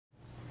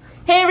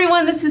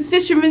everyone. This is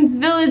Fisherman's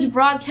Village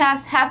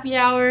Broadcast Happy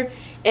Hour,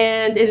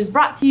 and it is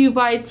brought to you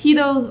by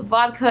Tito's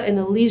Vodka and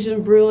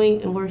Elysian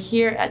Brewing, and we're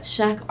here at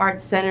Shack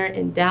Art Center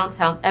in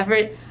downtown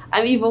Everett.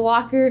 I'm Eva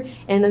Walker,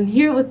 and I'm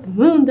here with the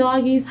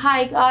Moondoggies.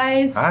 Hi,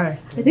 guys. Hi.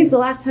 I think the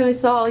last time I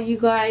saw you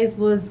guys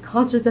was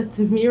concerts at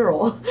the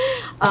Mural.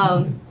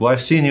 Well,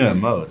 I've seen you at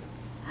Mode.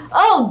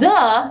 Oh,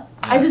 duh.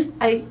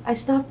 Yeah. I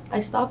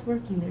stopped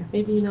working there.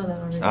 Maybe you know that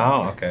already.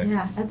 Oh, okay.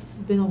 Yeah, that's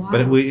been a while.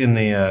 But we in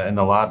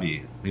the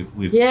lobby,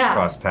 we've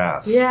crossed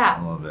paths. Yeah.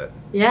 A little bit.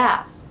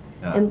 Yeah.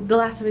 Yeah. And the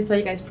last time I saw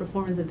you guys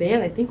perform as a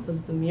band, I think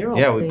was the Mural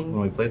thing.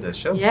 When we played that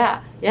show.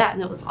 Yeah, and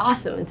it was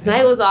awesome. And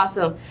tonight was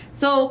awesome.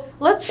 So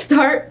let's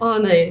start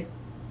on a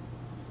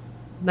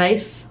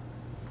nice,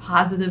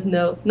 positive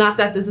note. Not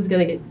that this is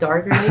going to get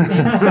dark or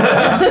anything.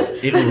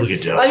 It will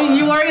get dark. I mean,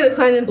 you are going to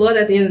sign in blood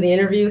at the end of the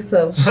interview,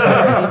 so.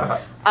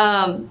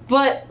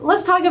 But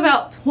let's talk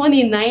about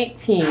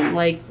 2019,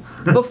 like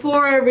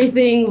before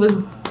everything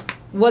was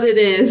what it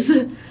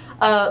is.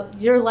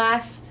 Your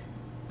last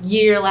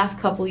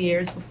couple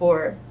years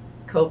before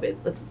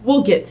COVID.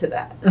 We'll get to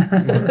that.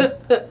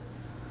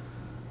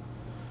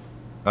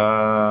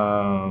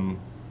 Well,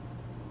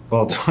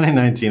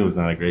 2019 was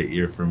not a great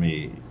year for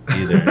me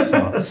either.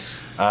 So,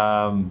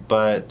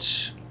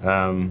 but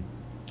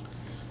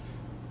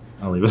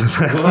I'll leave it at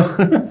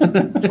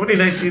that.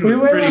 2019 was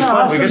pretty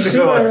fun. We get to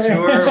go on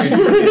tour. We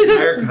toured the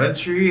entire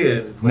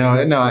country. And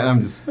no, I'm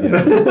just.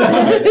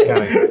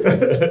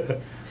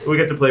 We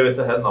get to play with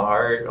the Head and the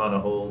Heart on a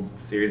whole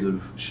series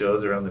of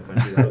shows around the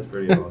country. That was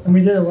pretty awesome. And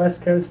we did a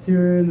West Coast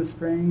tour in the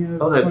spring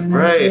of 2019. Oh, that's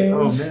right.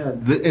 Oh,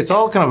 man. It's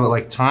all kind of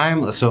like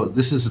time. So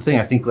this is the thing.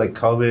 I think like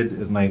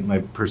COVID is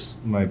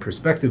my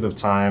perspective of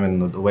time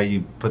and the way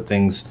you put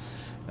things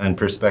in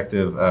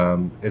perspective.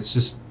 It's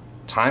just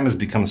time has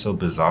become so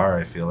bizarre,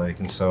 I feel like.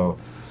 And so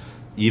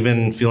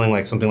even feeling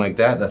like something like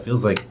that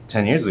feels like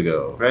 10 years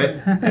ago. Right?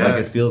 Yeah. Like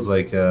it feels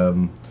like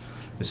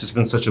it's just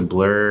been such a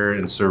blur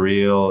and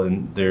surreal,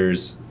 and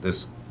there's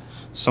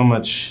so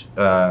much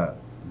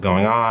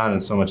going on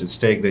and so much at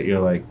stake that you're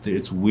like,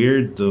 it's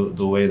weird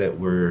the way that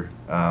we're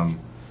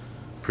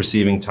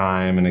perceiving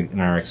time and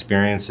in our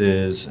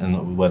experiences,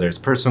 and whether it's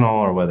personal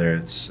or whether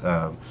it's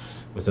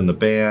within the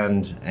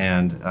band.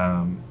 And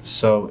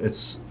so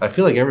I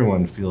feel like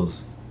everyone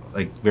feels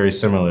like very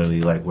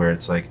similarly, like where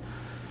it's like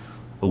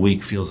a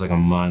week feels like a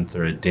month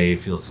or a day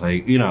feels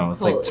like, it's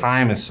totally. Like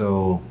time is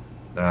so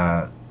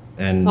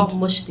and it's all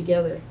mushed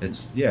together.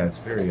 It's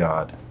very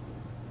odd.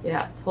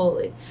 Yeah,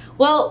 totally.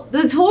 Well,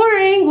 the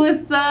touring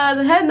with the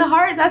Head and the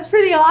Heart, that's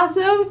pretty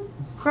awesome,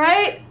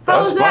 right? How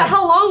was that?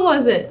 How long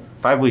was it?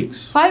 5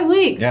 weeks. 5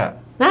 weeks? Yeah.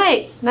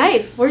 Nice.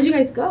 Where did you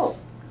guys go?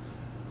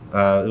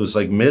 It was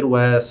like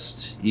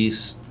Midwest,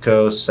 East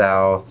Coast,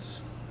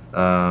 South.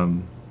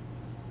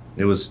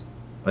 It was,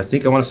 I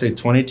think I want to say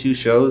 22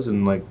 shows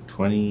in like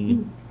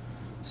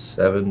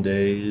 27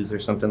 days or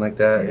something like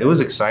that. It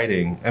was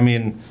exciting. I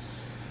mean,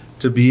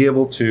 to be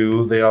able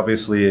to, they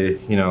obviously,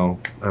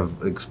 have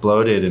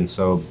exploded. And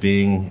so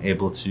being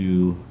able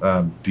to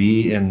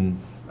be in,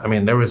 I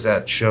mean, there was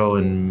that show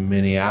in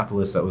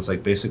Minneapolis that was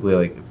like basically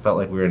like, it felt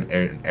like we were in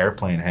an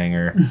airplane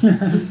hangar.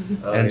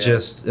 And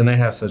they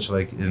have such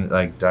like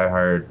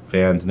diehard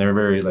fans, and they were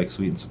very like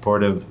sweet and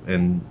supportive.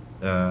 And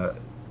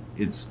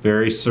it's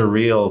very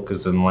surreal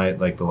because then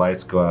the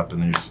lights go up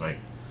and they're just like,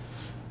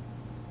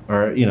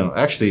 or,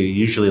 actually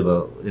usually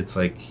it's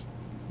like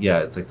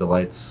the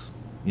lights,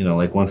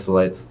 like once the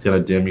lights kind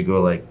of dim, you go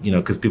like,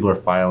 because people are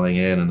filing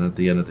in, and at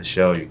the end of the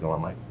show, you're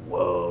going like,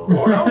 whoa,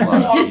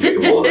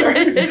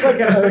 it's like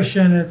an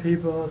ocean of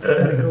people. It's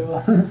pretty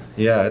cool.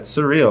 Yeah, it's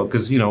surreal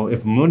because,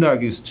 if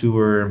Moondoggies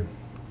tour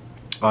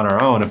on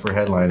our own, if we're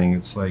headlining,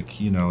 it's like,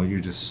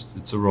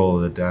 it's a roll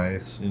of the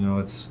dice,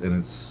 you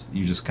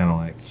just kind of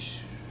like,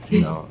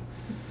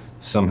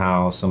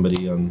 somehow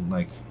somebody on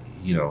like,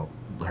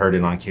 heard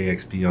it on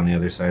KEXP on the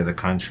other side of the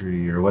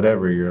country or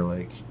whatever, you're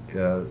like,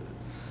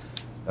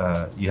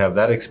 you have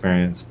that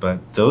experience, but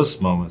those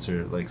moments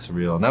are like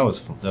surreal, and that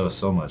was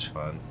so much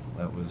fun.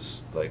 That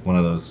was like one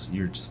of those,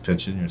 you're just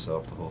pinching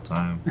yourself the whole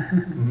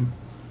time.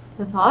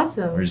 That's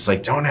awesome. We're just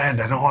like, don't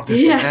end, I don't want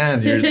this to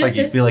end. You're just like,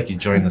 you feel like you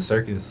joined the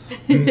circus.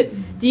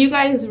 Do you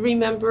guys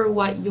remember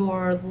what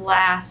your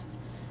last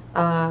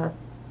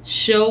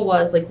show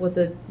was, like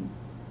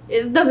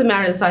it doesn't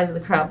matter the size of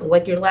the crowd, but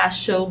like your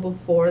last show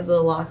before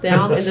the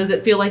lockdown, and does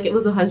it feel like it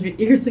was 100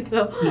 years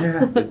ago?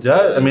 Yeah. It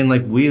does. I mean,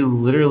 like we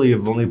literally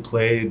have only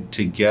played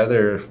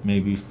together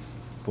maybe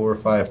 4 or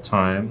 5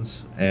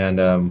 times,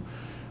 and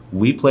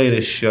we played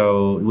 2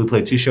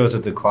 shows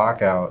at the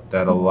Clock Out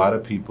that a lot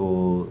of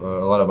people,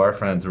 a lot of our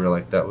friends were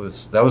like, that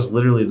was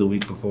literally the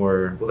week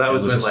before. Well, that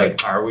was when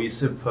like, are we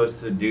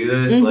supposed to do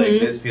this? Mm-hmm. Like,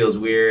 this feels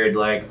weird.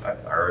 Like,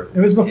 it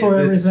was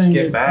before is this everything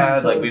get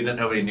bad? Like,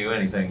 nobody knew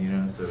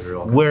anything, so we were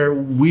all where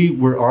we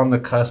were on the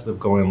cusp of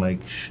going like,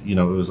 it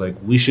was like,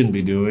 we shouldn't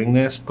be doing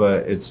this,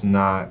 but it's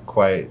not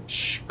quite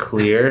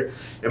clear.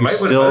 It might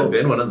have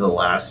been one of the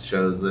last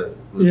shows that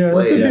was played.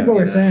 That's what people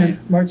were saying.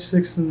 March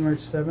 6th and March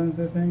 7th,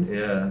 I think.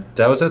 Yeah.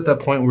 That was at that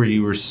point where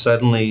you were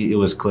suddenly, it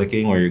was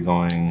clicking, where you're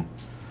going,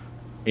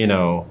 you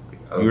know,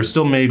 we were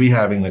still maybe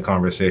having the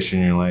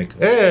conversation. You're like,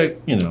 hey,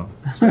 you know,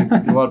 it's like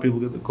a lot of people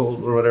get the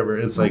cold or whatever.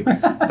 It's like,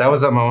 that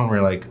was that moment where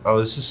you're like, oh,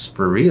 this is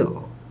for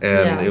real.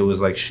 And it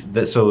was like, so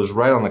it was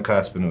right on the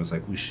cusp, and it was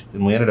like,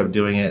 and we ended up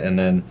doing it, and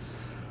then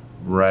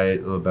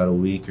right about a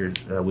week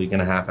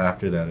and a half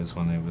after that is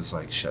when it was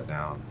like shut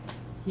down.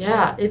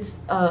 Yeah,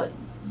 it's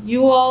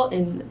you all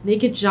and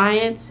Naked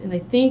Giants, and I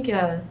think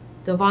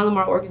Devon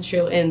Lamar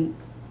Orchestra and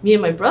me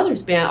and my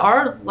brother's band.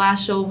 Our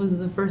last show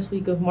was the first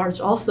week of March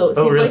also. It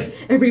seems like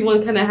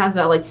everyone kind of has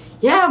that, like,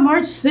 yeah,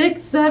 March 6th,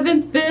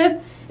 7th,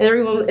 5th,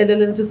 and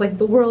then it's just like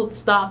the world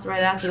stopped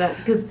right after that,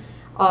 because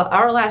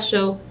our last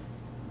show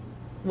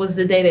was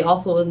the day they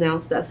also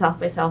announced that South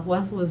by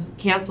Southwest was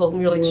canceled,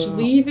 and we were like, should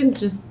we even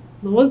just,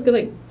 no one's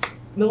gonna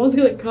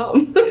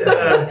come.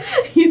 Yeah.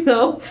 You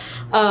know?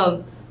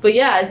 But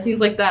yeah, it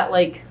seems like that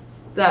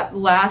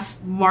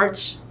last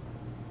March,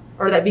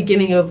 or that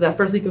beginning of that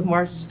first week of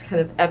March, is just kind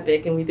of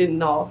epic, and we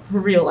didn't all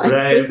realize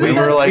it. We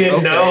were like,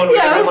 okay. We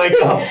were like,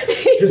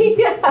 just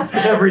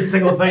every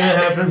single thing that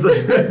happens.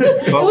 It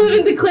would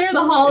have been declare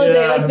the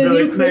holiday, like the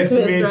new nice Christmas,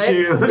 to meet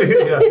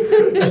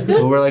right? you.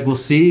 Well, we're like, we'll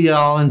see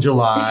y'all in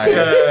July.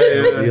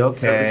 It'll be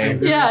okay.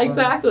 Yeah,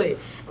 exactly.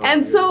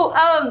 And so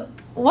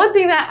one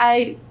thing that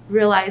I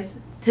realized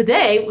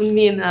today, when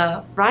me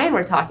and Brian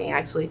were talking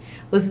actually,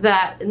 was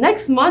that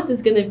next month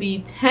is going to be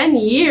 10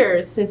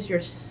 years since your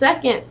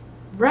second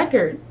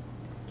record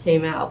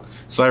came out.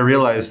 So I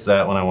realized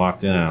that when I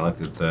walked in and I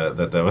looked at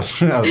that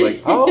was, I was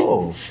like,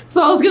 oh.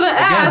 So I was going to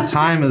ask. Again,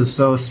 time is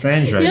so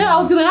strange right now. Yeah, I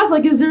was going to ask,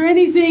 like, is there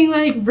anything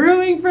like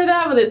brewing for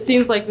that? But it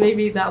seems like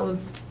maybe that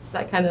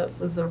kind of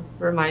was a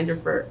reminder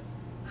for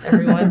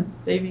everyone.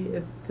 Maybe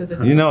it's because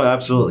it's. You know,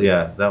 absolutely,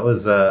 yeah. That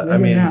was, I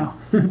mean,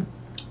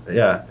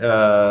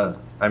 yeah.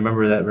 I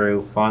remember that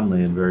very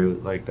fondly, and very,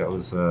 like, that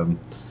was a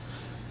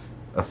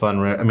fun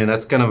I mean,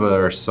 that's kind of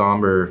our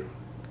somber,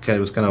 it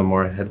was kind of a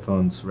more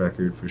headphones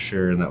record for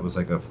sure, and that was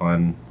like a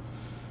fun,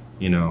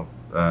 you know,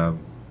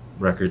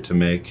 record to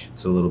make.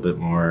 It's a little bit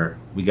more,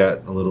 we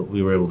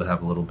were able to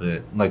have a little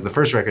bit, like the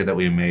first record that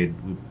we made,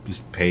 we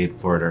just paid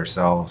for it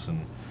ourselves,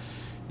 and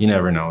you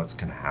never know what's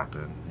gonna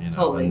happen, you know.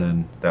 Totally. And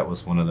then that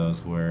was one of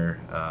those where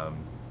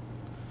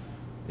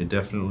it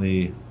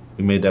definitely,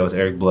 we made that with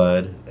Eric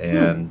Blood,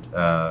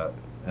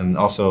 and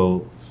also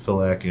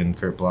Phil Eck and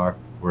Kurt Block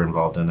were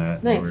involved in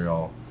that. Nice. And we were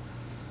all,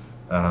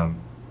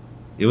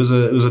 it was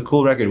a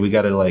cool record. We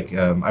got to like,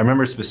 I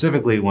remember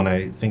specifically when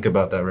I think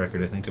about that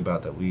record, I think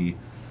about that we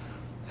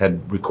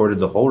had recorded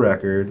the whole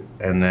record,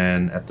 and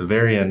then at the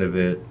very end of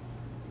it,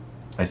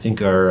 I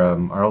think our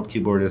old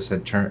keyboardist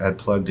had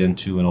plugged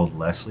into an old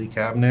Leslie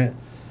cabinet,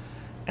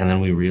 and then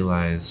we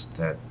realized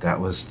that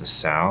was the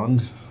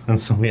sound, and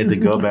so we had to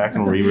go back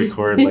and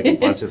re-record like a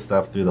bunch of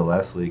stuff through the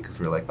Leslie, because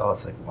we were like, oh,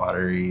 it's like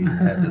watery, and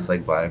had this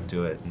like vibe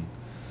to it.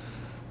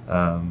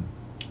 And,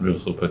 we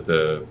also put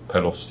the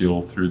pedal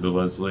steel through the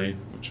Leslie,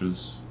 which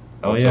was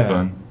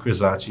fun.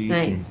 Krizachi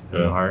Nice.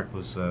 from Heart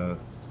was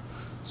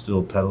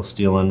still pedal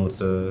stealing with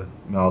the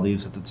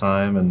Maldives at the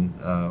time,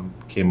 and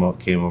came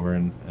over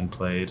and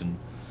played,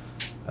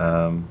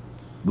 and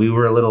we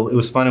were it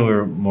was fun, and we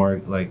were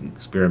more like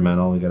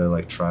experimental. We got to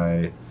like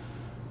try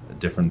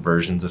different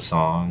versions of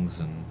songs,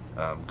 and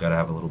got to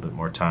have a little bit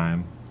more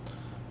time,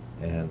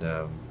 and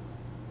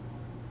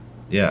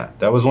yeah,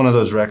 that was one of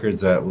those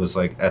records that was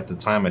like, at the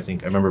time, I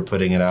remember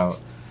putting it out,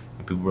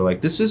 and people were like,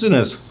 this isn't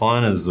as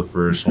fun as the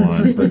first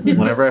one. But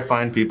whenever I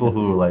find people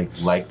who like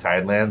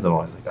Tidelands, I'm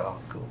always like, oh,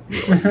 cool.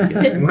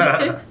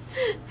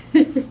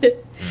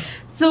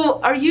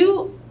 So are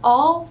you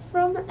all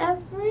from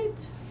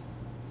Everett?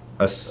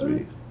 Us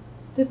three.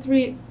 The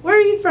three. Where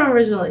are you from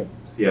originally?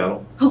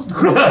 Seattle.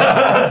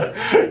 Yeah.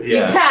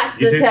 You passed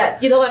the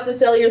test. You don't have to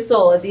sell your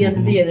soul at the end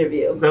of the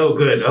interview. Oh,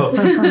 good. Oh,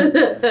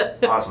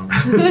 awesome.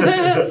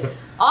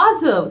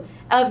 Awesome.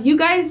 You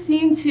guys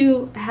seem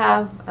to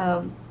have,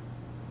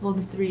 well,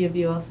 the three of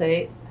you, I'll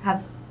say,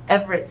 have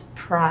Everett's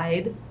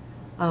pride,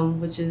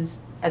 which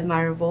is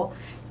admirable.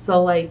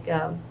 So, like,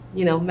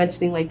 you know,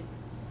 mentioning, like,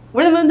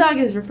 we're the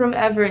Moondoggies, we're from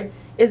Everett.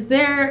 Is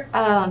there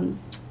an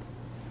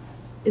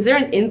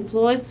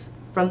influence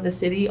from the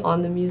city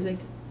on the music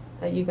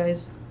that you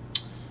guys?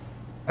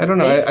 I don't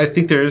know. I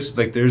think there's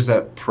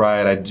that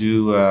pride. I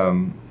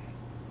do,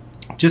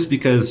 just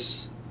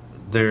because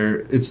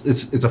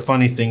it's a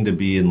funny thing to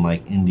be in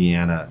like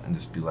Indiana and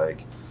just be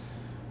like,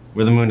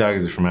 we're the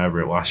Moondoggies from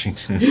Everett,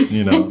 Washington,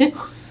 you know.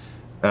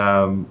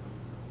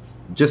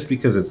 Just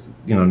because it's,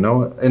 you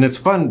know, and it's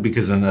fun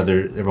because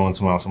every once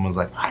in a while someone's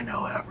like, I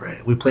know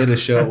Everett. We played a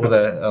show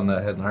on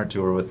the Head and Heart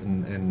tour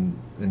in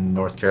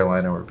North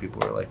Carolina where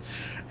people were like,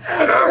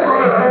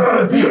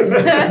 Everett!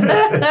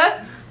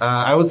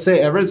 I would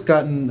say Everett's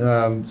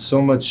gotten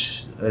so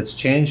much, it's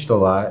changed a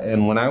lot.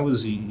 And when I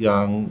was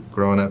young,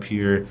 growing up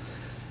here,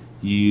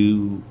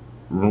 you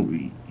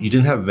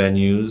didn't have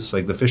venues.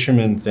 Like the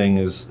Fisherman thing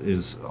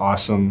is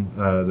awesome.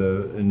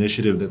 The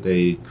initiative that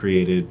they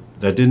created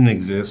that didn't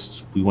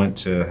exist. We went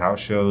to house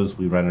shows.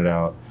 We rented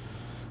out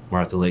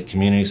Martha Lake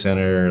Community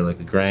Center, like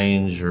the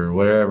Grange or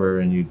wherever,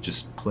 and you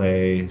just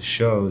play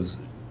shows.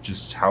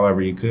 just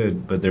however you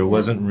could, but there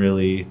wasn't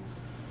really.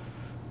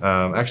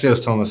 Actually, I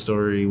was telling the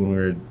story when we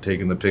were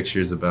taking the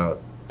pictures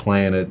about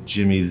playing at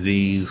Jimmy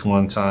Z's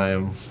one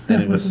time,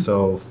 and it was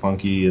so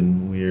funky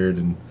and weird,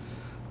 and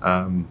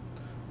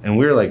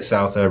we were like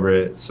South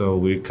Everett, so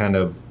we would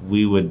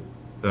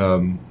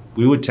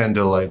tend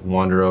to like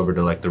wander over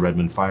to like the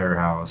Redmond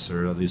Firehouse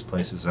or these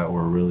places that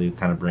were really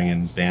kind of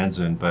bringing bands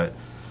in. But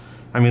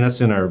I mean,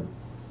 that's in our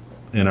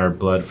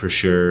blood for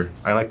sure.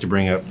 I like to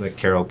bring up like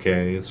Carol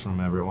Kay is from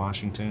Everett,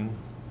 Washington,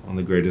 one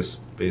of the greatest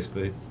bass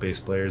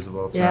players of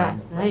all time. Yeah,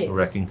 nice. The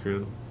Wrecking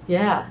Crew.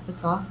 Yeah,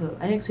 that's awesome.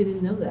 I actually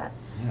didn't know that.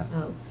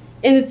 Yeah.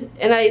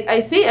 And I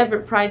say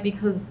Everett Pride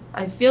because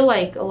I feel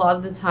like a lot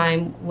of the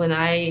time when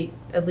I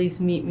at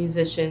least meet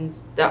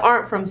musicians that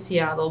aren't from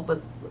Seattle,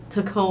 but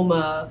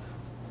Tacoma,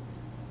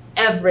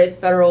 Everett,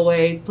 Federal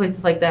Way,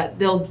 places like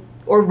that,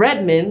 or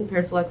Redmond,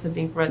 Paris Alexa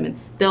being from Redmond,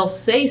 they'll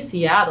say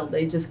Seattle.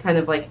 They just kind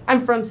of like,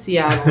 I'm from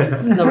Seattle,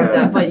 and stuff like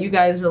that. But you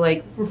guys are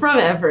like, we're from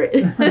Everett.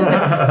 So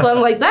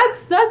I'm like,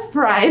 that's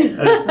pride.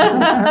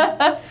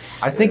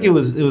 I think it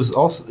was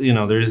also, you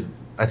know,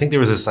 I think there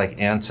was this like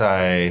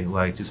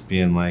like just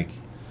being like,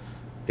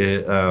 I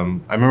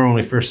remember when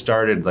we first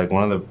started, like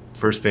one of the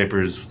first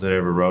papers that I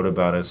ever wrote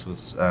about us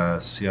was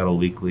Seattle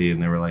Weekly,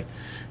 and they were like,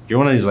 you're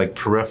one of these like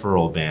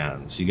peripheral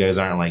bands. You guys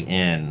aren't like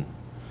in.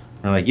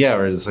 We're like, yeah,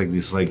 we're just like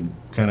these like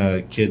kind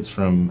of kids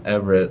from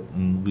Everett,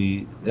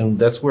 and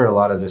that's where a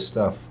lot of this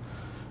stuff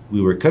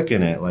we were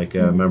cooking it. Like I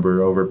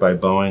remember over by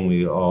Boeing,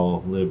 we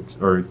all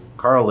lived, or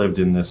Carl lived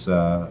in this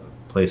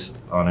place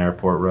on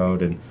Airport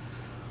Road, and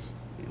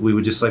we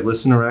would just like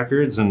listen to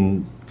records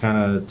and kind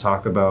of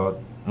talk about,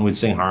 and we'd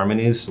sing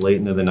harmonies late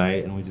into the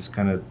night, and we just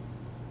kind of,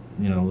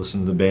 you know, listen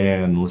to the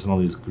band, listen to all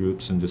these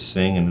groups, and just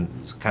sing, and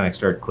just kind of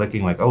start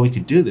clicking like, oh, we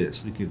could do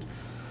this, we could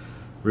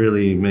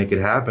really make it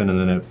happen. And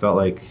then it felt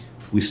like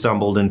we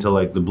stumbled into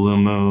like the Blue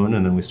Moon,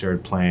 and then we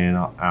started playing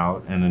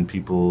out, and then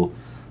people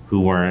who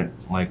weren't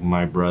like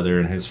my brother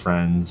and his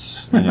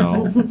friends, you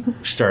know,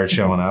 started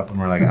showing up, and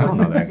we're like, I don't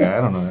know that guy.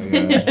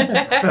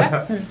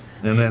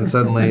 And then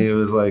suddenly it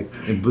was like,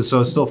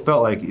 so it still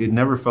felt like, it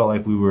never felt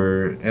like we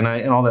were, and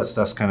all that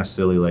stuff's kind of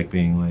silly, like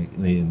being like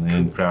in the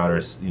in crowd,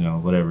 or, you know,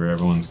 whatever,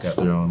 everyone's got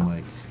their own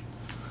like,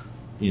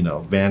 you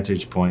know,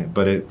 vantage point,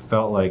 but it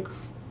felt like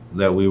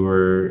that we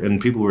were, and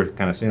people were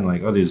kind of saying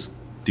like, oh, these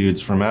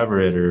dudes from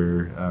Everett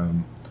are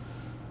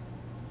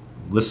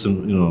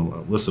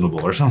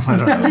listenable or something. I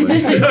don't know.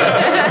 Like,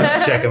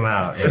 let's check them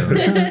out. You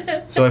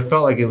know? So I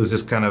felt like it was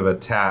just kind of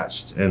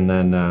attached, and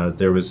then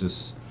there was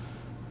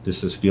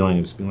this feeling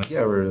of just being like,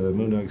 yeah, we're the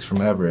Moondoggies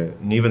from Everett.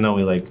 And even though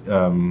we like,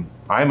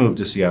 I moved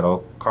to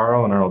Seattle,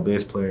 Carl and our old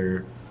bass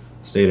player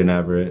stayed in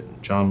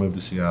Everett. John moved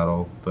to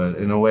Seattle, but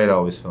in a way, it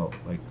always felt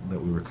like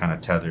that we were kind of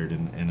tethered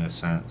in a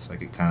sense.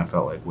 Like it kind of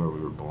felt like where we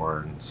were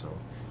born. So.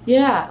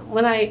 Yeah,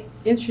 when I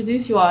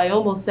introduced you all, I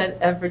almost said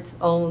Everett's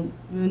own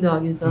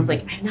Moondoggies, but I was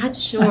like, I'm not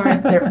sure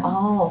if they're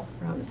all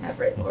from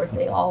Everett or if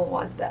they all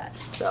want that.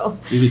 So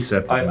you've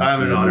accepted.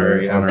 I'm an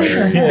honorary.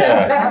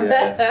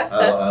 Yeah.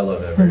 I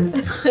love Everett.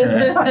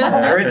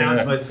 Right now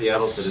it's my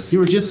Seattle citizen. You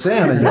were just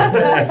saying that.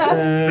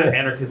 It's an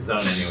anarchist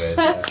zone anyway.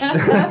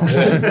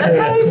 That's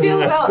how I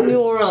feel about New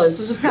Orleans.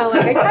 It's just kind of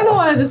like, I kind of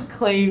want to just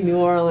claim New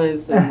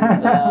Orleans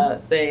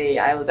and say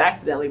I was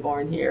accidentally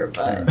born here,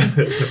 but.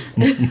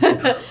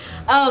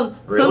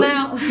 Really? So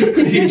now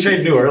you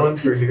trade New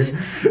Orleans for here?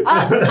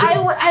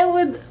 I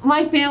would.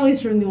 My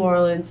family's from New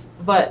Orleans,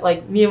 but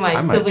like me and my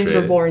siblings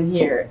were born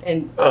here,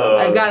 and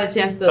I got a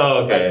chance to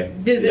like,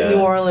 visit New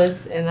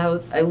Orleans, and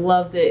I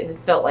loved it, and it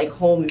felt like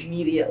home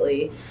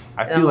immediately.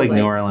 I feel like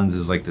New Orleans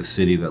is like the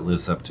city that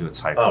lives up to its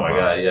hype. Oh my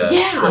god,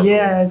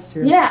 yeah, that's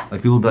true. Yeah,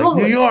 like people be like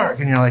New York,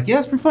 and you're like, yeah,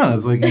 it's pretty fun.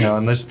 It's like, you know,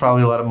 and there's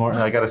probably a lot of more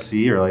I got to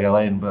see, or like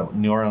LA, but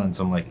New Orleans,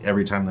 I'm like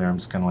every time there, I'm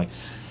just kind of like,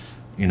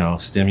 you know,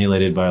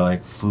 stimulated by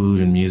like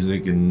food and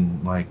music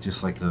and like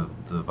just like the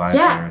vibe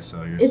there.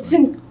 So it's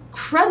like,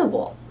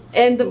 incredible.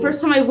 And the first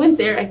time I went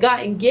there, I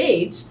got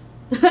engaged.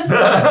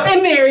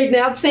 I'm married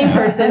now, same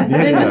person.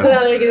 Didn't just go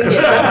down there and get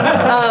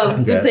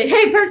engaged. Didn't say,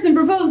 hey, person,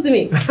 propose to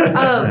me.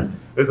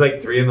 It was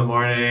like 3 a.m.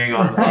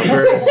 on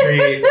Bourbon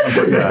Street.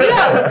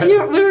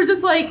 We were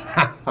just like,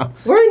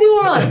 we're in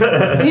New Orleans.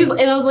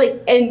 And I was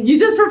like, and you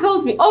just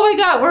proposed to me. Oh my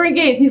God, we're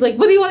engaged. He's like,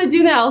 what do you want to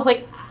do now? I was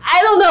like, I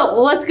don't know.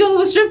 Well, let's go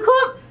to a strip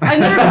club. I've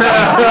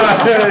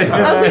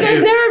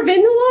never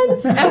been to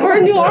one, and we're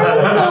in New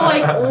Orleans. So,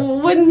 like,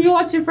 wouldn't you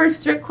want your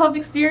first strip club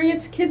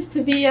experience, kids, to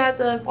be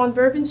on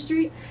Bourbon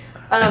Street?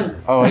 I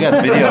got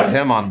a video of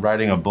him on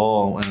riding a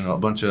bull and a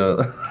bunch of.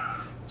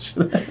 That's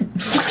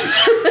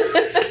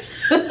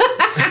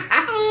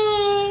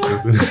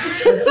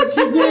what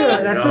you do.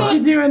 That's what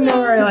you do in New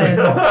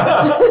Orleans.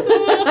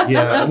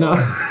 Yeah, no.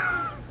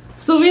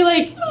 So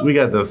we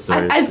got those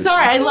stories. I'm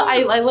sorry,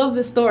 I love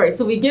this story.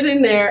 So we get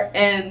in there,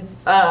 and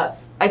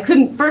I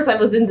couldn't. First, I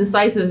was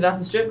indecisive about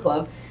the strip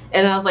club,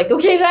 and I was like,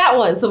 okay, that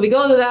one. So we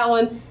go to that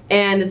one,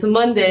 and it's a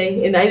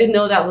Monday, and I didn't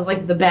know that was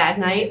like the bad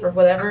night or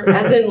whatever,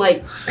 as in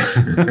like,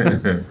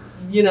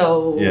 you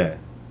know. Yeah.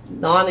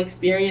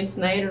 non-experienced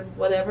night or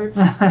whatever.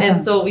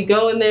 And so we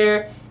go in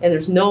there and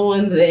there's no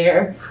one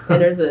there,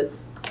 and there's a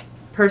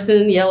person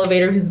in the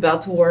elevator who's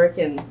about to work,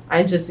 and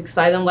I'm just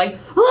excited. I'm like,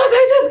 look,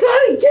 I just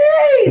got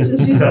engaged! And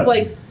she's just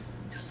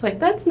like,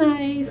 that's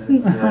nice.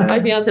 And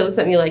my fiance looks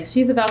at me like,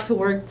 she's about to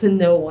work to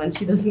no one.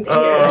 She doesn't care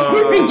that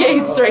you're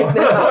engaged right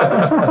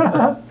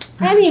now.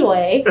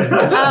 Anyway,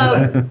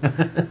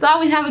 thought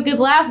we'd have a good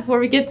laugh before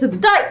we get to the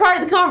dark part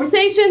of the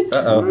conversation.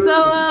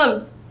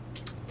 So,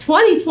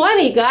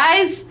 2020,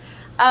 guys,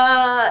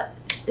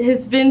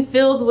 has been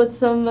filled with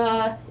some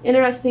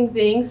interesting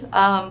things.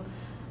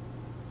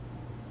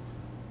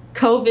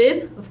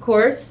 COVID, of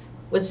course,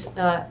 which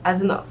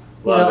as an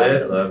Love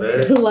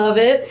it. love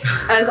it.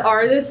 As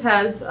artists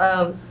has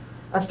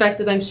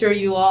affected, I'm sure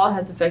you all,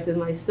 has affected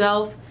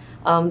myself.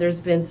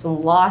 There's been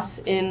some loss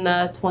in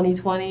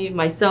 2020.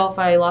 Myself,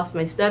 I lost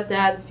my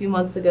stepdad a few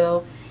months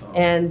ago,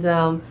 and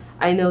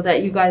I know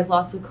that you guys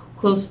lost a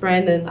close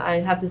friend, and I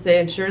have to say,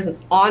 I'm sure it's an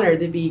honor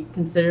to be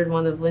considered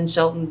one of Lynn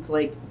Shelton's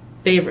like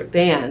favorite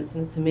bands,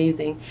 and it's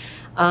amazing.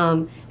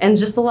 And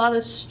just a lot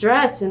of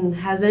stress. And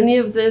has any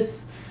of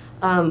this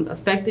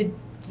affected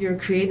your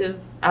creative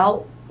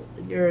output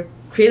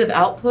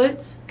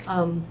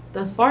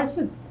thus far? It's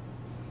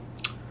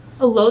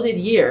a loaded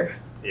year.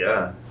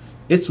 Yeah.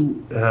 It's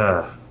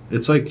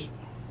like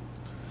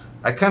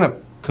I kind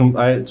of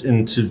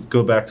and to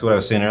go back to what I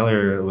was saying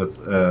earlier with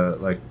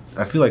like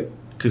I feel like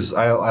because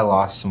I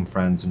lost some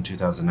friends in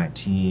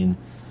 2019,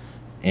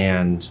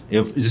 and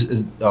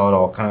it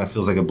all kind of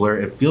feels like a blur.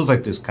 It feels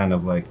like this kind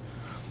of like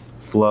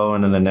flow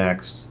into the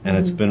next, and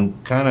it's been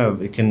kind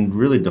of, it can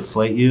really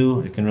deflate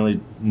you. It can really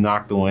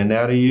knock the wind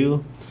out of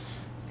you.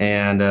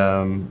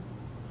 And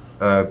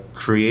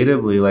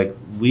creatively, like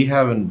we've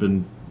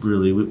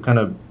kind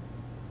of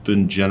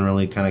been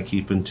generally kind of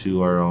keeping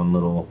to our own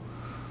little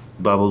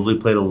bubbles. We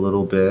played a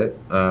little bit.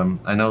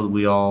 I know that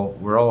we're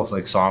all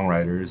like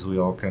songwriters. We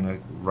all kind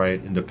of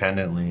write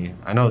independently.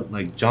 I know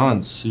like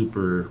John's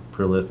super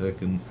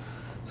prolific and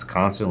is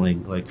constantly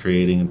like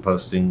creating and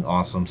posting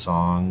awesome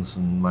songs,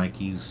 and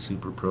Mikey's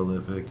super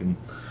prolific, and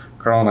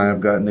Carl and I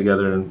have gotten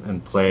together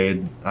and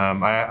played.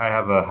 I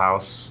have a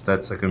house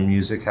that's like a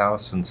music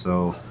house, and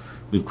so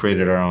we've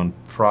created our own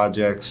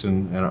projects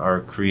and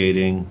are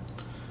creating.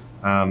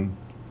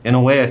 In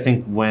a way, I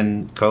think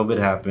when COVID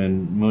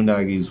happened,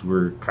 Moondoggies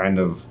were kind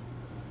of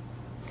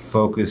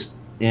focused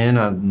in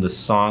on the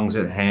songs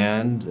at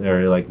hand,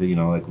 or like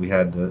like we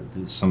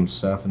had some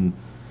stuff, and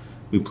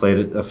we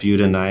played a few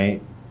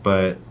tonight.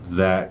 But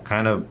that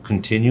kind of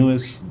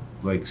continuous,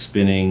 like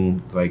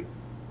spinning, like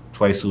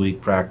twice a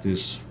week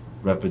practice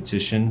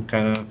repetition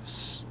kind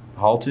of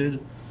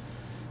halted.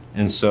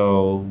 And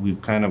so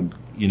we've kind of,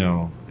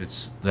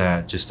 it's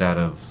that just out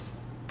of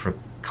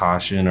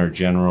precaution or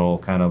general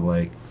kind of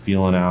like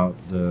feeling out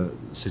the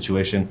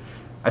situation.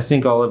 I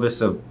think all of us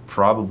have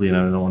probably, and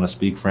I don't want to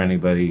speak for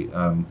anybody,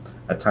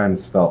 at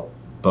times felt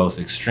both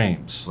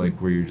extremes,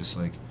 like where you're just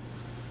like,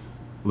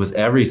 with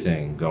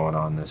everything going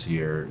on this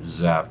year,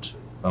 zapped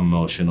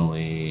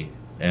emotionally,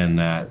 and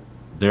that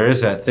there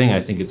is that thing. I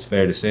think it's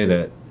fair to say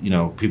that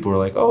people are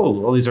like,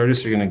 oh, all these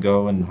artists are going to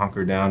go and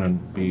hunker down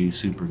and be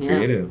super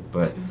creative,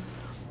 but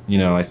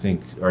I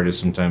think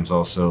artists sometimes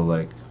also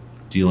like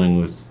dealing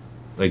with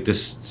like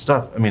this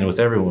stuff. I mean, with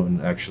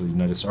everyone actually,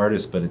 not just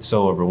artists, but it's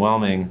so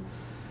overwhelming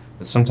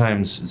that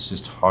sometimes it's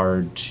just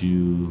hard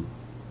to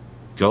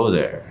go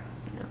there.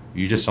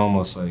 You just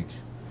almost like,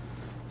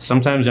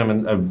 sometimes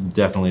I've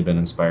definitely been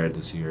inspired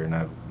this year, and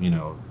I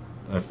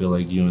feel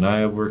like you and I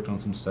have worked on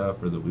some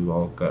stuff, or that we've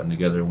all gotten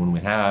together when we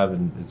have,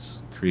 and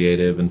it's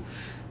creative. And,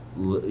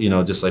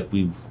 just like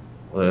I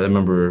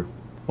remember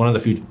one of the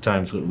few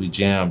times we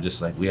jammed,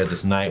 just like we had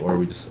this night where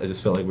I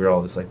just felt like we were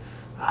all just like,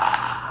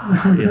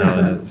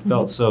 and it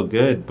felt so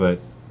good, but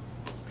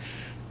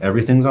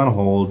everything's on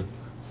hold.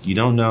 You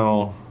don't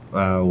know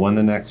when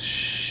the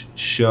next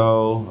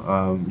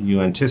show,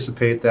 you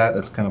anticipate that.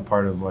 That's kind of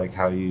part of like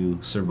how you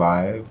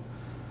survive.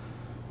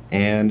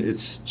 And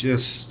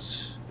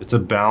it's a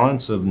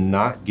balance of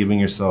not giving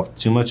yourself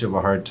too much of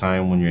a hard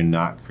time when you're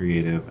not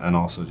creative, and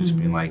also just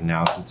being like,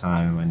 now's the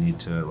time. I need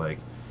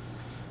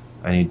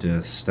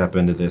to step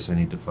into this. I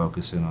need to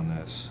focus in on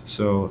this.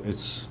 So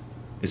it's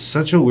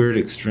such a weird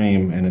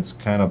extreme, and it's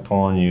kind of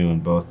pulling you in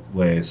both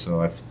ways.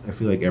 So I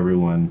feel like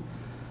everyone,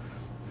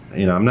 I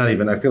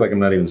feel like I'm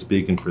not even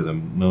speaking for the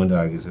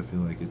Moondoggies. I feel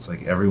like it's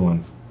like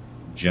everyone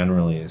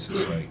generally is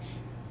just like,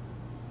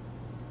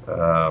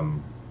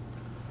 on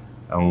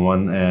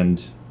one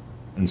end,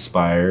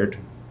 inspired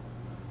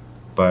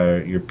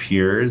by your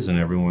peers and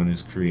everyone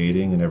who's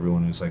creating and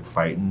everyone who's like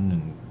fighting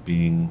and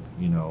being,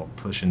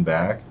 pushing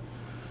back.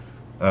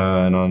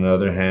 And on the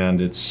other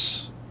hand,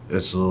 it's a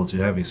little too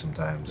heavy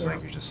sometimes.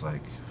 Like you're just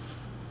like,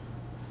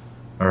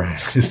 all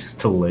right, just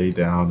to lay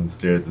down and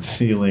stare at the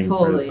ceiling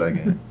for a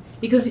second.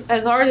 Because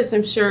as artists,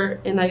 I'm sure,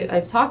 and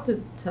I've talked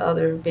to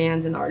other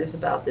bands and artists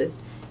about this,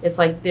 it's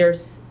like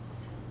there's,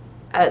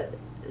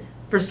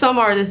 for some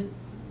artists,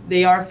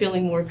 they are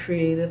feeling more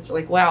creative.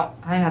 Like, wow,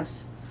 I have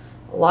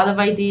a lot of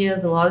ideas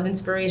and a lot of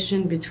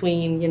inspiration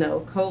between, you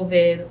know,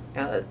 COVID,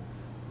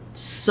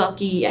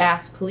 sucky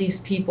ass police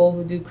people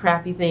who do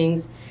crappy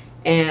things,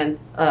 and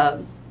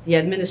the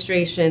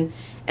administration.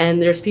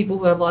 And there's people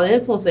who have a lot of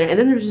influence there. And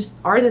then there's just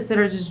artists that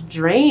are just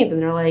drained,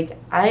 and they're like,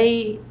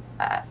 I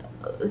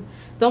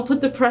don't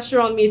put the pressure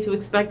on me to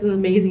expect an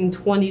amazing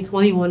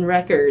 2021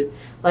 record.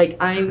 Like,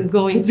 I'm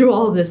going through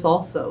all of this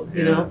also,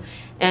 you know?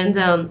 And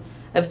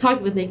I was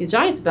talking with Naked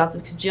Giants about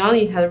this because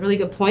Gianni had a really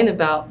good point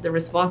about the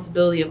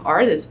responsibility of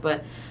artists,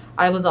 but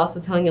I was also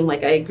telling him,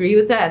 like, I agree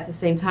with that. At the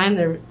same time,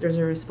 there's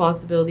a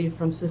responsibility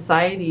from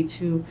society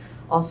to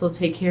also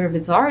take care of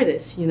its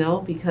artists, you know,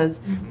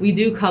 because we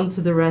do come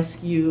to the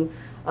rescue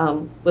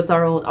with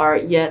our own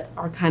art, yet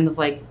are kind of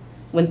like,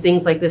 when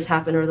things like this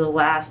happen, are the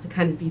last to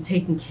kind of be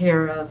taken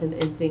care of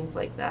and things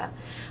like that.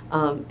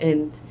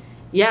 And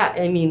yeah,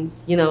 I mean,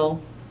 you know,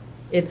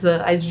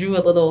 I drew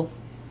a little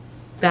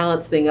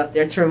balance thing up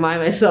there to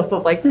remind myself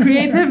of like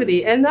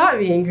creativity and not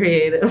being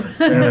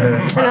creative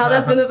and how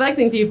that's been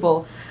affecting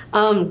people.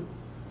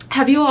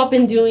 Have you all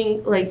been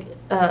doing like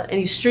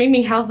any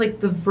streaming? How's like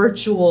the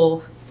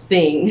virtual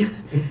thing?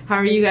 How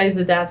are you guys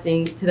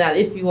adapting to that?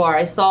 If you are,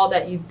 I saw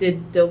that you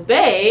did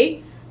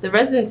Dobay, the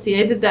residency.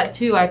 I did that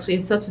too. Actually,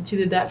 I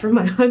substituted that for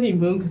my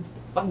honeymoon because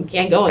fucking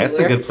can't go anywhere. That's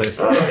a good place.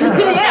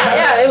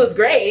 yeah, it was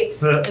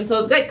great. And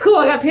so it's like, cool,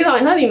 I got paid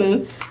on my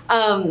honeymoon.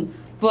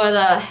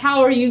 But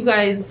how are you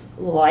guys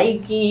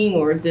liking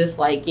or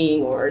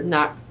disliking or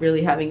not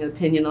really having an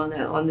opinion on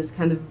that, on this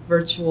kind of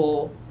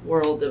virtual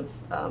world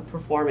of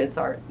performance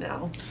art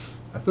now?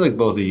 I feel like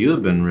both of you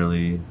have been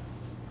really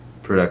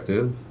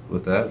productive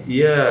with that.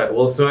 Yeah,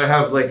 well, so I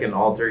have like an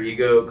alter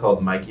ego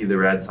called Mikey the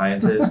Rad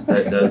Scientist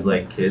that does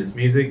like kids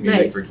music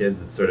Nice. for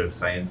kids. It's sort of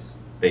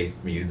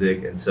science-based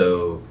music, and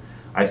so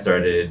I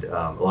started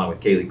along with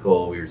Kaylee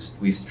Cole.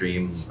 We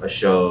stream a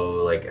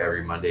show like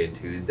every Monday and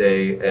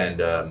Tuesday,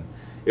 and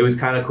it was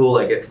kind of cool.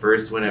 Like at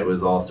first, when it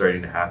was all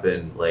starting to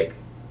happen, like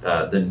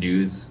the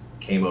news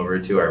came over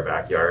to our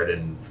backyard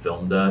and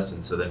filmed us,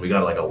 and so then we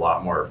got like a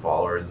lot more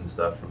followers and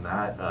stuff from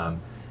that.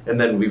 And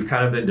then we've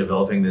kind of been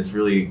developing this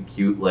really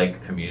cute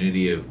like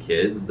community of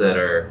kids that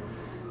are,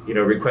 you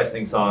know,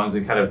 requesting songs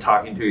and kind of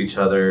talking to each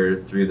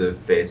other through the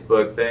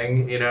Facebook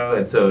thing, you know.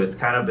 And so it's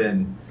kind of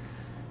been,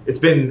 it's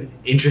been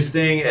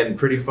interesting and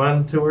pretty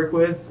fun to work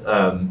with.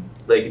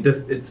 Like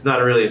it's not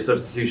really a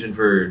substitution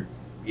for,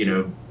 you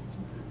know,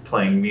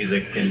 playing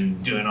music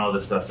and doing all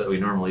the stuff that we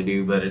normally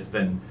do, but it's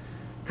been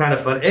kind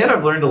of fun. And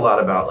I've learned a lot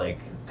about like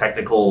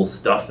technical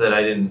stuff that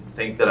I didn't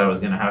think that I was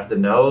going to have to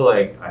know.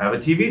 Like I have a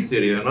TV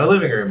studio in my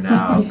living room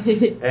now.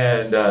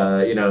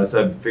 And, you know,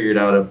 so I've figured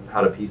out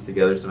how to piece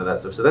together some of that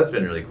stuff. So that's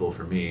been really cool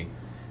for me. And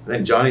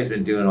then Johnny's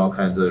been doing all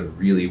kinds of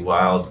really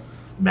wild,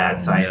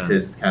 mad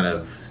scientist kind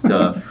of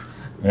stuff.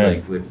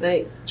 Like with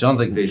Nice. John's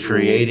like visuals.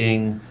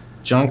 creating.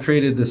 John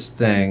created this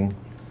thing.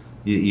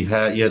 You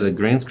had a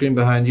green screen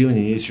behind you, and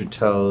you use your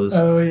toes.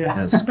 Oh yeah.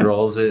 And it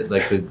scrolls it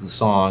like the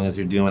song as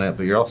you're doing it,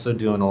 but you're also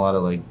doing a lot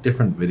of like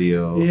different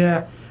video.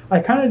 Yeah, I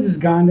kind of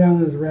just gone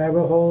down this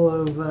rabbit hole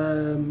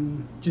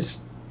of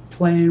just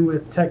playing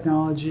with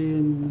technology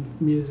and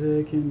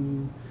music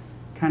and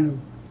kind of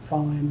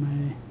following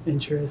my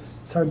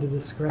interests. It's hard to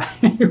describe.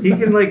 He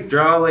can like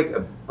draw like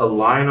a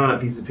line on a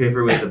piece of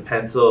paper with a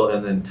pencil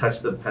and then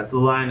touch the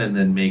pencil line and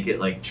then make it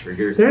like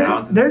trigger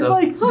sounds and there's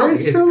stuff. like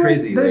there's It's so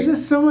crazy, there's like-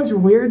 just so much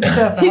weird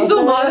stuff. He's out so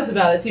there. modest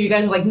about it too. You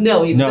guys are like,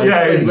 no, you No,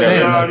 Yeah, it's he's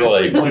insane. like, no, It's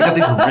just- He's got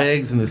these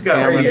rigs and this got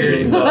camera. rigs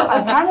and stuff.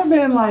 I've kind of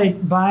been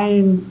like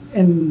buying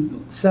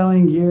and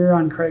selling gear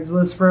on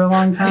Craigslist for a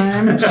long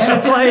time. And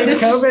it's like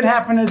COVID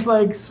happened. It's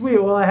like,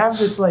 sweet. Well, I have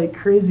this like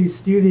crazy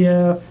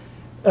studio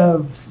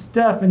of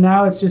stuff, and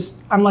now it's just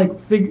I'm like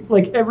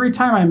like every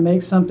time I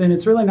make something,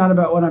 it's really not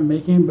about what I'm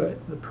making,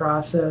 but the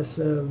process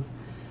of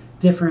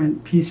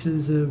different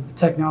pieces of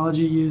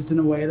technology used in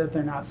a way that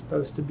they're not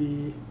supposed to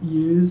be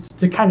used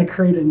to kind of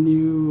create a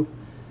new.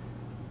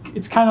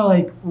 It's kind of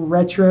like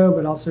retro,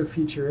 but also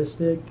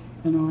futuristic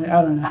in a way.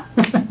 I don't know.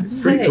 It's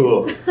pretty Nice.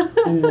 cool.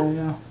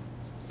 Yeah.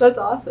 That's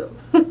awesome.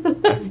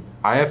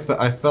 I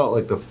felt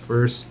like the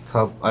first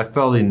couple. I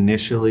felt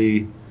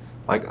initially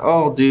like,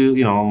 oh, dude,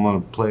 you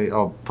know,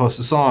 I'll post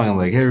a song and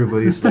like, hey,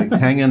 everybody's like,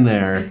 hang in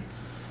there.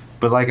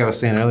 But like I was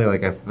saying earlier,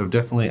 like I've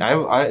definitely, I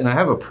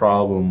have a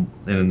problem,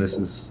 and this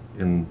is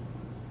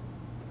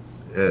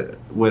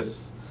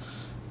with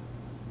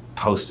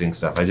posting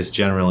stuff. I just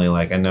generally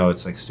like, I know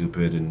it's like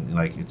stupid and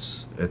like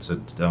it's a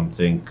dumb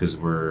thing because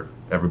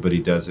everybody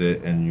does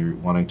it and you're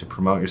wanting to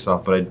promote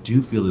yourself. But I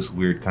do feel this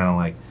weird kind of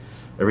like,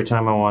 every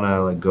time I want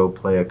to like go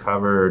play a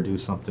cover or do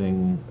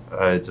something,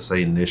 I just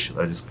kind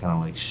of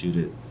like shoot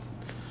it.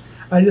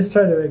 I just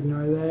try to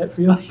ignore that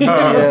feeling.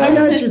 Yeah. I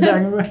know what you're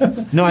talking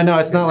about. No, I know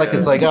it's not like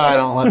it's like, oh, I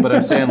don't like, but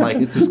I'm saying like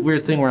it's this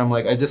weird thing where I'm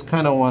like, I just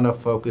kind of want to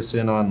focus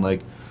in on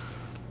like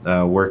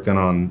working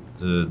on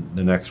the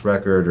next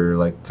record or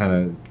like kind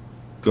of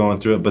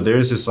going through it. But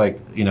there's just like,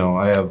 you know,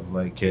 I have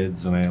like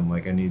kids and I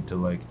need to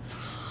like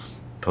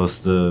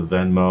post the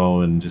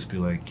Venmo and just be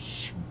like,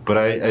 But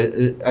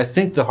I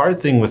think the hard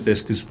thing with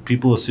this, because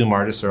people assume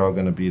artists are all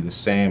going to be the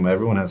same.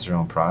 Everyone has their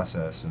own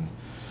process, and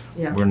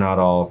we're not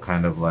all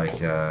kind of like,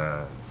 you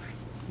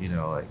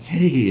know, like,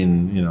 hey,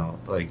 and, you know,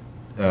 like,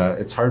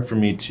 it's hard for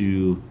me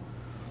to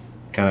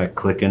kind of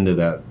click into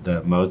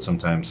that mode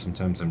sometimes.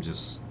 Sometimes I'm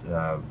just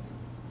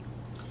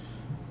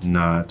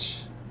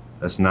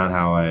that's not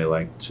how I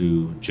like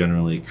to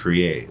generally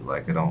create.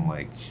 Like, I don't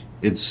like,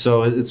 it's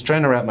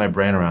trying to wrap my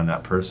brain around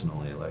that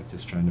personally, like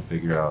just trying to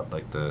figure out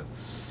like the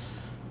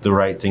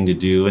right thing to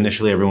do.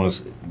 Initially everyone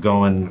was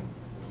going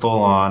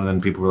full on, and then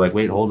people were like,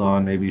 wait, hold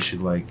on, maybe you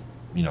should, like,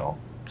 you know,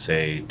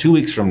 say 2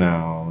 weeks from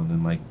now, and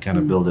then like kind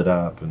of build it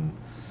up,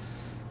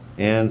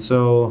 and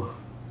so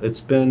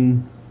it's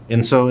been,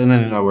 and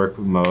then I work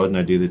with Mode and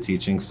I do the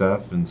teaching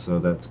stuff, and so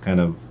that's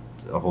kind of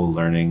a whole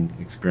learning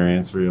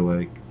experience where you're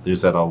like,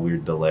 there's that all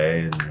weird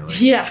delay, and you're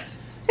like, Yeah.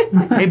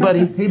 hey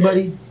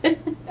buddy,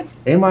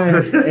 A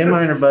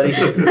minor buddy.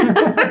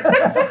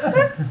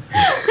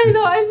 I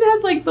know, I've had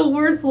like the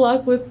worst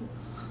luck with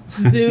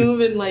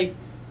Zoom and like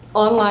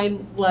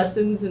online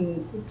lessons,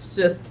 and it's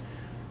just,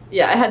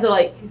 yeah, I had to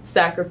like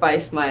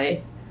sacrifice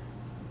my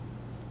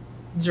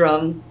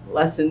drum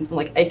lessons. I'm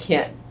like, I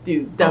can't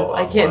do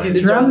I can't do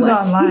the drums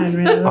drum lessons.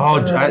 online,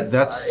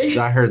 man.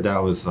 I heard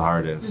that was the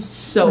hardest. It's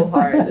so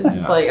hard. It's just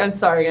Yeah. like, I'm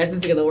sorry guys,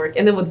 it's gonna work.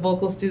 And then with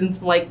vocal students,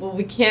 I'm like, well,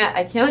 I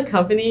can't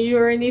accompany you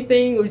or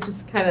anything. We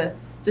just kind of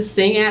just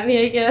sing at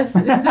me, I guess.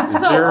 It's just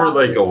Is so there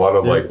awkward. like a lot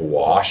of like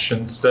wash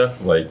and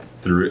stuff like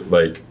through it?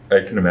 Like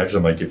I can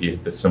imagine like if you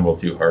hit the cymbal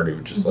too hard, it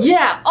would just like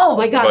Yeah. Oh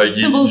my god, like the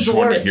you cymbal's just the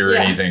wouldn't worst. hear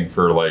Yeah. anything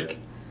for like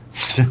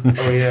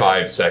Oh yeah.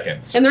 5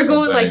 seconds. And they're or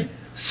going something. like,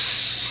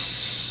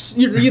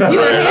 you see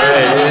their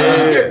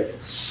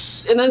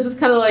hands, and I'm just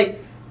kind of like,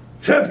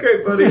 Sounds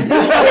great, buddy. and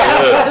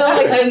I'm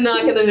like, I'm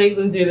not gonna make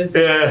them do this.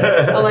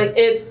 Yeah. I'm like,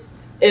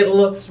 it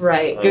looks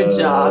right. Good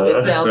job.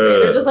 It sounds great.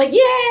 They're just like,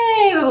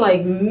 yay! And I'm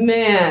like,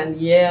 man,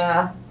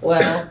 yeah.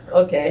 Well,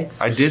 okay.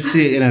 I did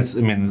see it, and it's,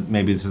 I mean,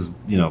 maybe this is,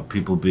 you know,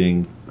 people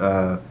being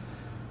like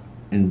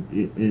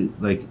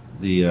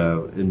the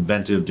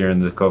inventive during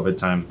the COVID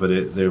times,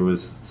 but there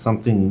was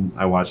something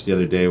I watched the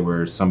other day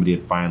where somebody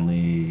had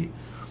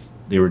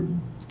they were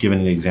given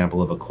an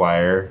example of a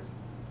choir,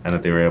 and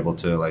that they were able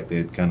to, like, they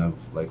had kind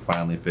of like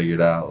finally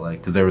figured out, like,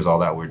 because there was all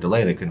that weird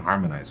delay, they couldn't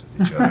harmonize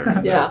with each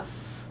other. Yeah.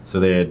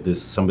 So they had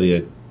somebody I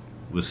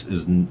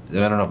don't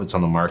know if it's on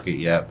the market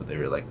yet, but they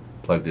were like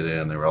plugged it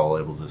in, they were all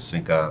able to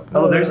sync up.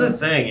 Oh, there's a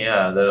thing,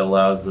 yeah, that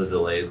allows the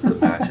delays to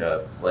match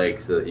up,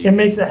 like, so that you It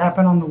makes it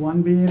happen on the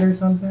one beat or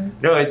something.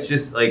 No, it's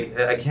just like,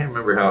 I can't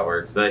remember how it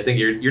works, but I think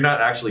you're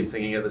not actually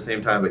singing at the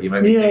same time, but you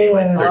might be Yeah, singing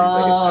like yeah. 30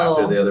 seconds Oh.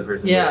 after the other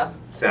person. Yeah. But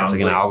it sounds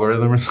It's like an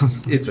algorithm or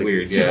something. It's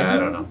weird, yeah, I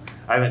don't know.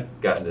 I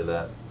haven't gotten to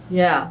that.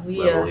 Yeah, we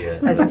Level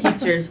yet. as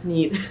teachers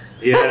need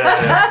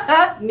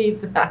Yeah.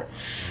 need that.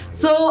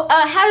 So,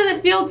 how did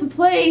it feel to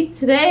play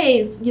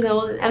today's, you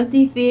know, an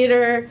empty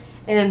theater?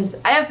 And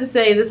I have to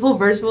say, this whole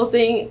virtual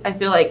thing, I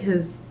feel like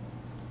has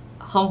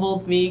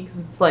humbled me, because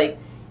it's like,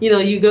 you know,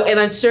 you go, and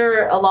I'm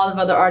sure a lot of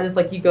other artists,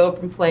 like, you go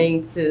from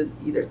playing to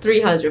either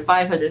 300,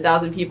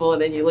 500,000 people,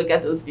 and then you look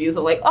at those views,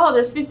 I'm like, oh,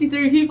 there's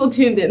 53 people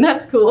tuned in.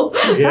 That's cool.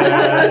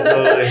 Yeah,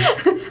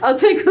 totally. I'll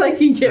take what I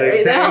can get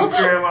right now.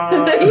 Thanks,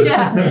 Grandma.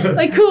 Yeah,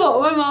 like,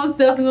 cool. My mom's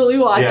definitely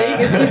watching,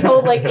 Yeah. and she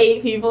told like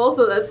 8 people,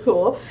 so that's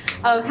cool.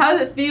 How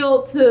did it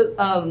feel to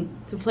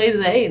play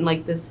today in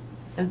like this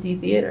empty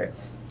theater?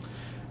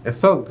 It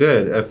felt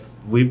good.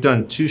 We've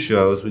done 2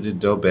 shows. We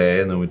did Dobe,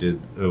 and then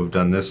we've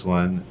done this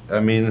one. I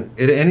mean,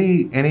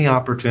 any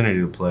opportunity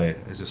to play.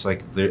 It's just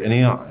like there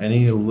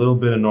any little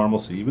bit of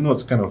normalcy, even though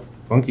it's kind of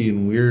funky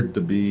and weird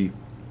to be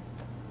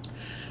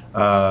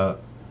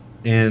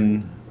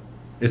in.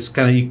 It's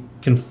kind of, you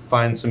can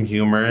find some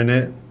humor in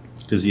it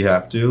because you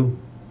have to,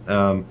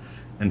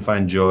 and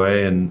find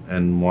joy and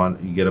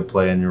you get to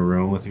play in your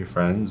room with your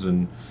friends,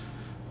 and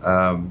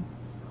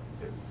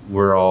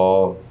we're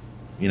all.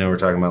 You know, we're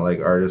talking about like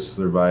artists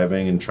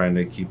surviving and trying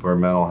to keep our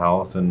mental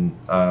health, and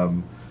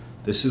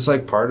this is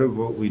like part of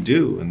what we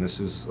do, and this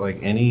is like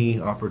any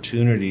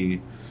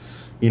opportunity,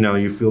 you know,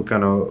 you feel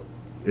kind of,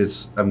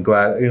 I'm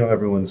glad, you know,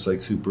 everyone's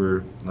like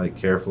super like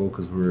careful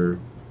because we're,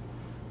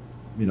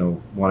 you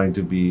know, wanting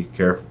to be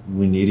careful,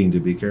 needing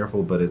to be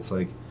careful, but it's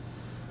like,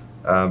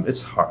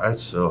 it's hard,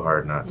 it's so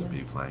hard not to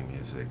be playing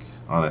music,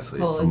 honestly.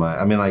 Totally.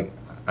 I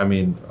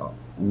mean,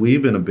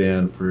 we've been a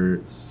band for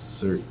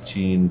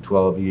 13,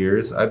 12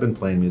 years. I've been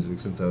playing music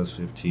since I was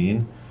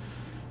 15.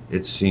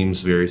 It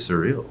seems very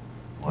surreal.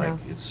 Like,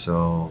 it's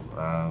so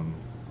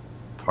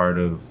part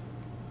of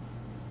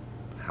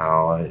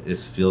how it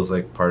feels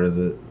like part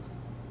of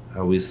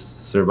how we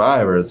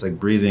survive, or it's like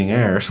breathing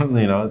air or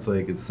something, you know? It's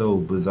like, it's so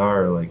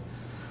bizarre. Like,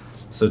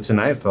 so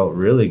tonight felt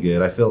really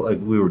good. I felt like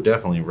we were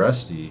definitely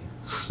rusty.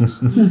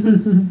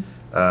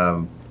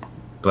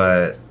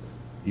 But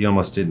you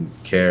almost didn't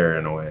care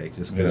in a way,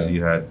 just because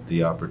you had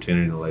the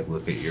opportunity to like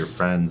look at your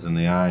friends in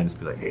the eye and just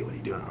be like, hey, what are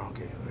you doing?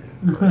 Okay,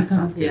 well,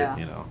 sounds good, Yeah.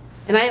 you know.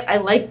 And I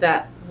like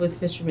that with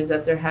Fisherman's,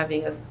 that they're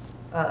having us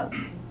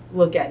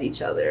look at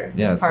each other.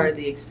 Yeah, It's it's part like- of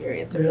the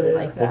experience. I really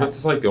like Well, that.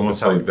 that's like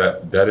almost like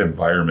that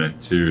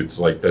environment too. It's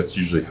like that's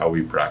usually how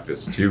we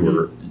practice too.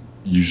 We're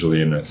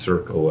usually in a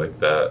circle like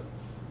that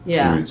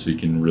Yeah. too, so you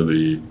can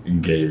really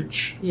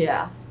engage.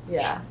 Yeah.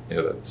 Yeah,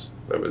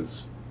 that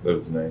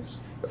was nice.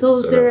 So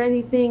is there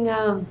anything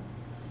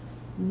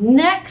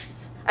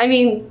next? I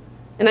mean,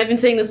 and I've been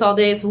saying this all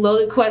day, it's a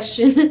loaded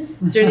question.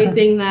 Is there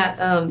anything that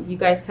you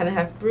guys kind of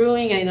have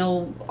brewing? I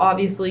know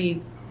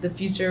obviously the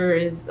future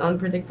is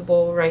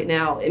unpredictable right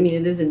now. I mean,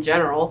 it is in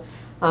general,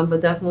 but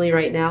definitely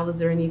right now. Is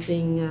there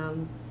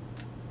anything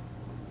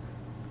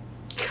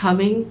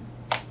coming?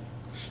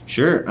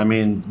 Sure. I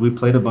mean, we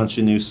played a bunch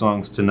of new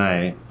songs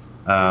tonight.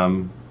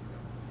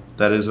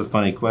 That is a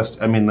funny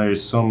question. I mean,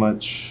 there's so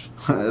much.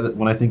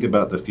 When I think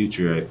about the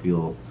future, I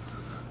feel,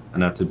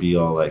 not to be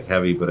all like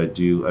heavy, but I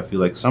feel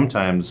like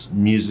sometimes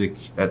music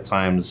at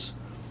times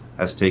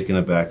has taken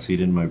a backseat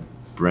in my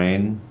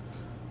brain,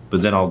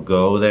 but then I'll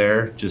go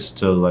there just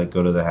to like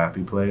go to the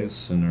happy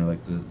place, and they're like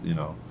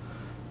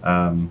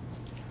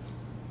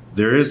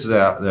there is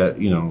that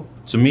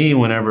to me,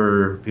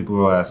 whenever people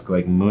will ask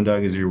like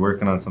Moondoggies, you're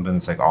working on something,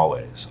 it's like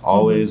always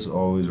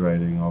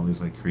writing,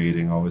 always like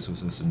creating, always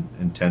with this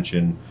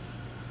intention,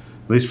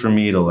 at least for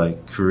me, to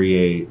like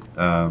create,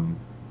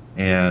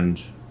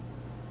 and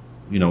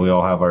we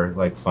all have our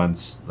like fun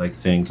like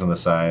things on the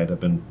side. I've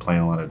been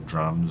playing a lot of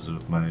drums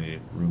with my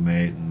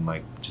roommate and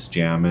like just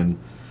jamming.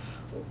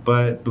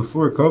 But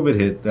before COVID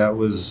hit, that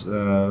was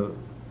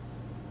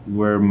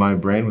where my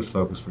brain was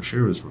focused for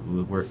sure, was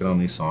working on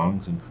these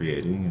songs and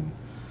creating. And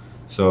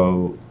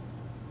so,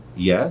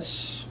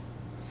 yes,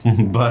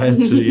 but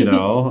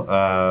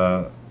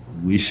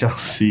we shall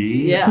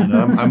see. Yeah.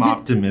 I'm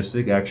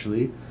optimistic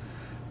actually,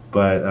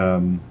 but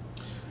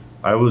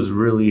I was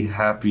really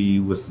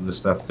happy with the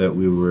stuff that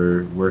we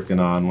were working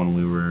on when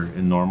we were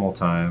in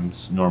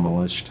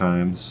normal-ish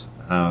times.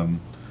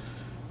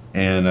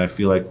 And I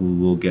feel like we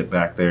will get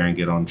back there and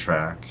get on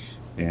track.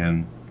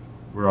 And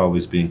we're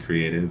always being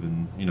creative.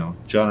 And,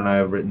 John and I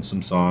have written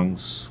some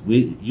songs.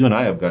 You and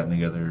I have gotten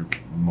together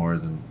more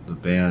than the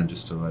band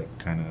just to like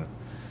kind of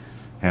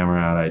hammer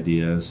out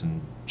ideas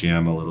and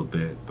jam a little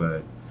bit.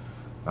 But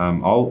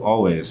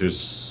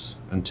always,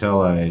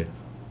 until I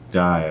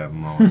die,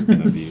 I'm always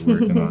going to be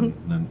working on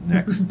the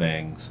next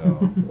thing.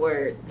 So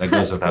Word. that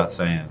goes without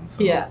saying.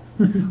 So. Yeah.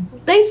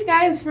 Thanks,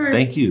 guys, for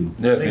Thank you.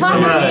 Yeah, Thanks so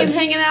talking to me and much.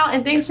 hanging out,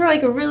 and thanks for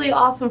like a really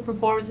awesome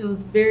performance. It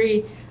was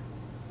very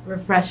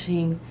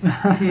refreshing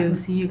to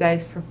see you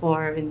guys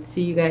perform and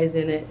see you guys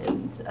in it,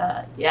 and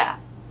yeah,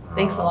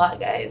 thanks a lot,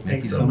 guys.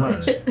 Thank you so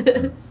much.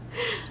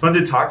 It's fun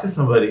to talk to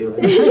somebody.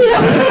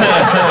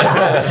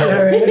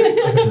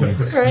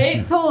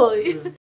 Right? Totally.